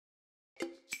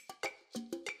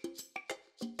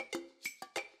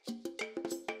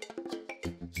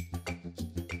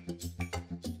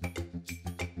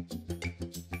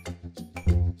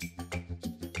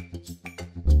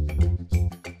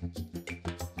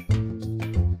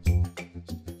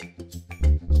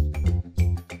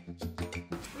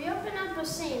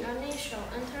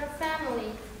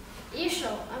family.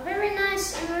 Ixchel, a very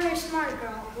nice and very smart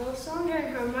girl, will soon join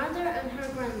her mother and her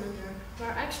grandmother, who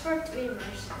are expert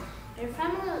weavers. Their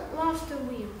family loves to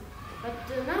weave, but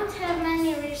do not have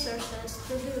many resources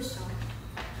to do so.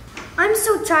 I'm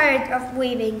so tired of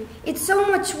weaving. It's so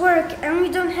much work and we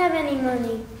don't have any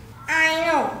money. I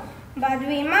know, but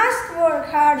we must work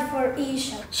hard for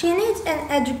Ixchel. She needs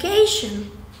an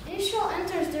education. Ixchel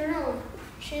enters the room.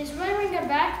 She is wearing a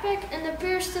backpack and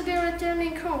appears to be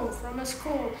returning home from a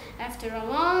school after a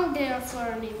long day of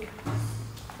learning.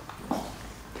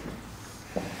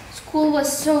 School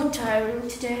was so tiring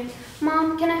today.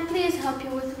 Mom, can I please help you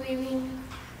with weaving?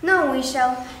 No,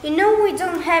 Ixchel. You know we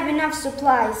don't have enough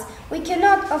supplies. We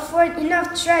cannot afford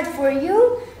enough thread for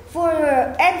you, for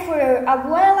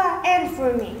Abuela, and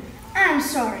for me. I'm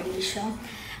sorry, Ixchel.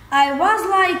 I was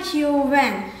like you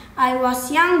when I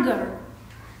was younger.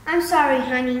 I'm sorry,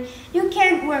 honey. You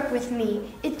can't work with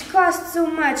me. It costs so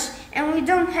much, and we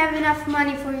don't have enough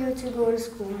money for you to go to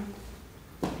school.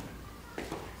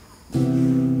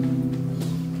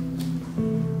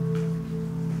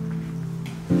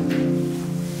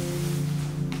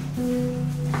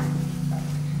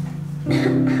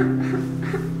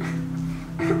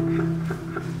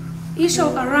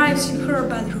 Ixchel arrives in her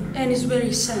bedroom and is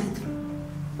very sad.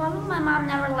 Why will my mom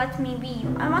never let me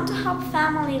weave? I want to help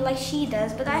family like she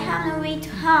does, but I have no way to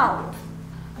help.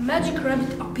 A magic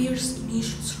rabbit appears in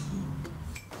Ixchel's room.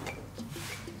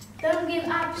 Don't give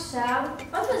up,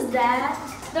 Ixchel. What was that?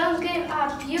 Don't give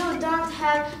up. You don't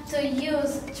have to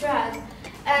use thread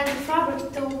and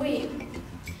fabric to weave.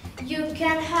 You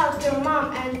can help your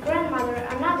mom and grandmother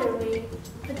another way.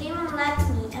 But they won't let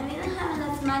me, and we don't have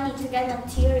enough money to get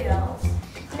materials.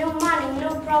 No money,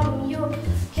 no problem. You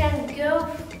can go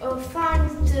find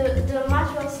the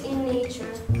materials in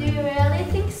nature. Do you really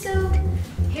think so?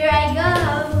 Here I go!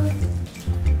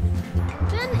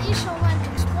 Then Ixchel went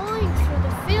exploring through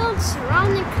the fields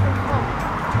surrounding her home.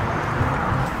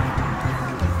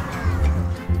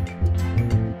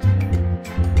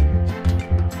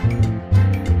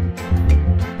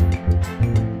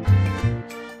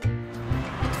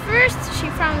 She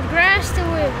found grass to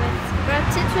weave with, but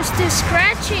it was too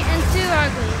scratchy and too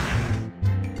ugly.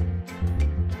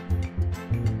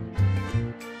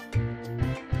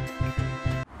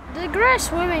 The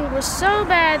grass weaving was so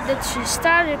bad that she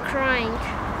started crying.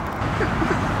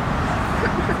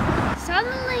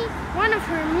 Suddenly, one of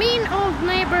her mean old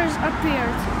neighbors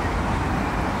appeared.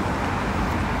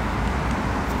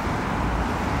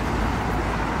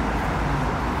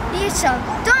 Ixchel,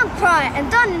 don't cry and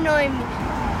don't annoy me.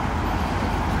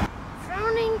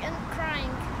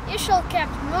 Ixchel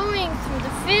kept moving through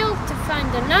the field to find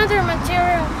another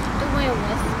material to weave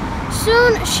with.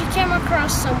 Soon she came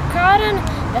across some cotton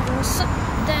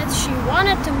that she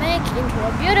wanted to make into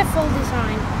a beautiful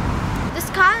design. This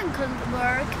cotton could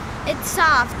work. It's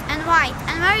soft and white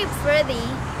and very pretty.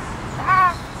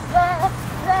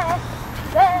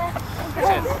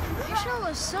 Ixchel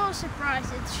was so surprised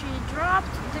that she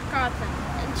dropped the cotton,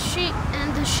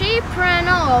 and the sheep ran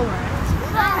all over it.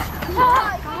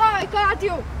 I got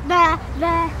you! Bah,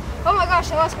 bah. Oh my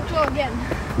gosh, I lost control again.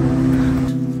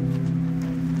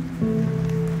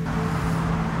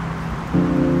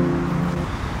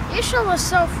 Ixchel was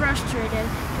so frustrated.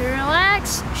 To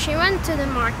relax, she went to the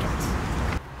market.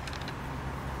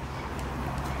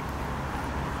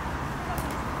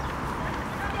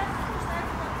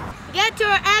 Get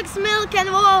your eggs, milk, and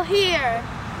wool here.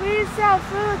 We sell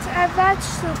fruits and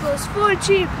vegetables for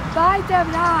cheap. Buy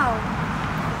them now.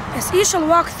 As Ixchel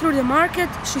walked through the market,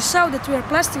 she saw that there were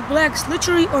plastic bags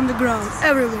literally on the ground,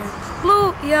 everywhere.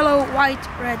 Blue, yellow, white,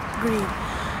 red, green.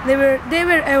 They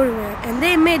were everywhere, and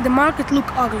they made the market look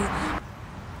ugly.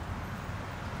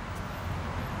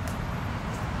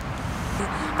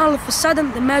 All of a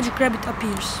sudden, the magic rabbit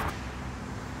appears.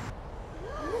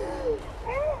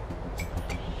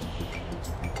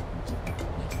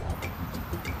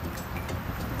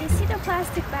 Do you see the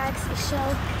plastic bags,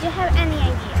 Ixchel? Do you have any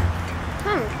idea?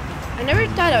 I never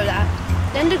thought of that.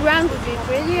 Then the ground would be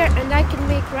prettier and I can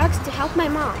make rugs to help my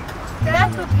mom. That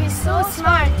would be so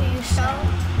smart, Ixchel.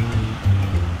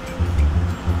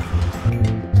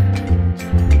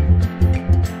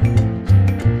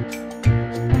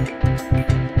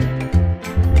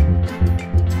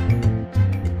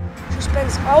 She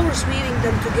spends hours weaving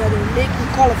them together, making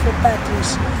colorful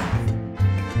patterns.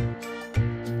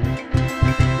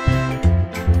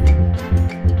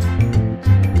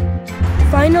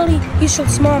 Finally,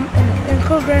 Ixchel's mom and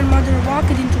her grandmother walked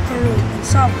into her room and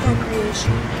saw her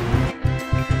creation.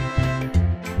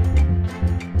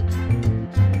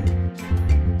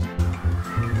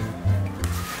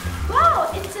 Wow,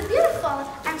 it's so beautiful!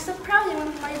 I'm so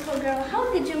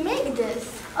How did you make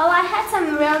this? Well, I had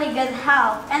some really good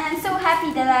help, and I'm so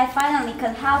happy that I finally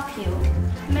could help you.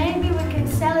 Maybe we can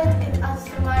sell it at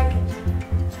the market.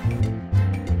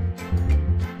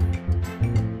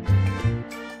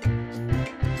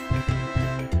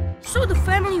 So the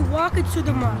family walked to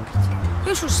the market.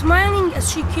 Ixchel smiling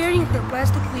as she carrying her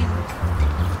plastic wheel.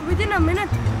 Within a minute,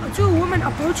 two women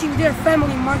approaching their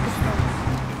family market stall.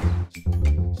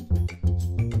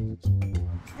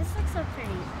 This looks so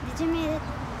pretty. Did you make it?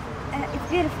 It's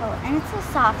beautiful and it's so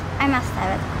soft. I must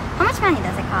have it. How much money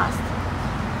does it cost?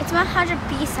 It's 100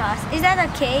 pesos. Is that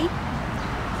okay?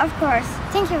 Of course.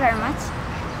 Thank you very much.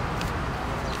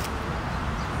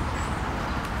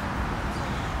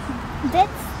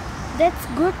 That's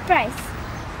good price.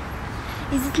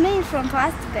 Is it made from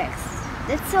plastic bags?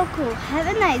 That's so cool. Have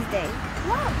a nice day.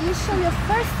 Wow, Ixchel, your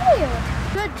first sale.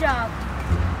 Good job.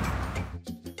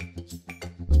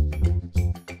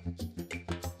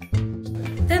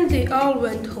 Then they all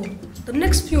went home. The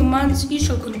next few months,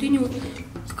 Ixchel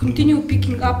continued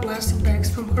picking up plastic bags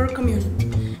from her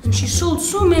community, and she sold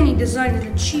so many designs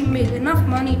that she made enough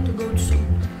money to go to school.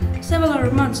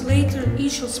 Several months later,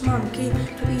 Ixchel's mom came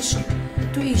to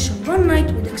Ixchel one night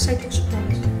with exciting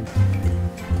surprise.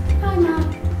 Hi, Mom.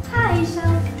 Hi,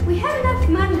 Ixchel. We have enough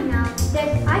money now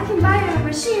that I can buy a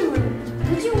machine room.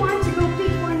 Would you want to go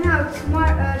pick one out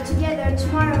together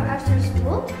tomorrow after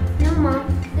school? No, Mom.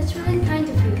 That's really kind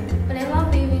of you. But I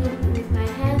love weaving with my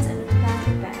hands and with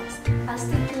plastic bags. I'll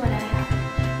stick to what I have.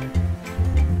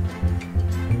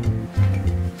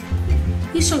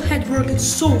 Ixchel had worked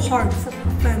so hard for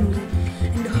her family,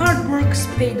 and the hard work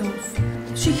paid off.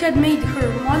 She had made her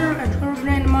mother and her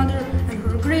grandmother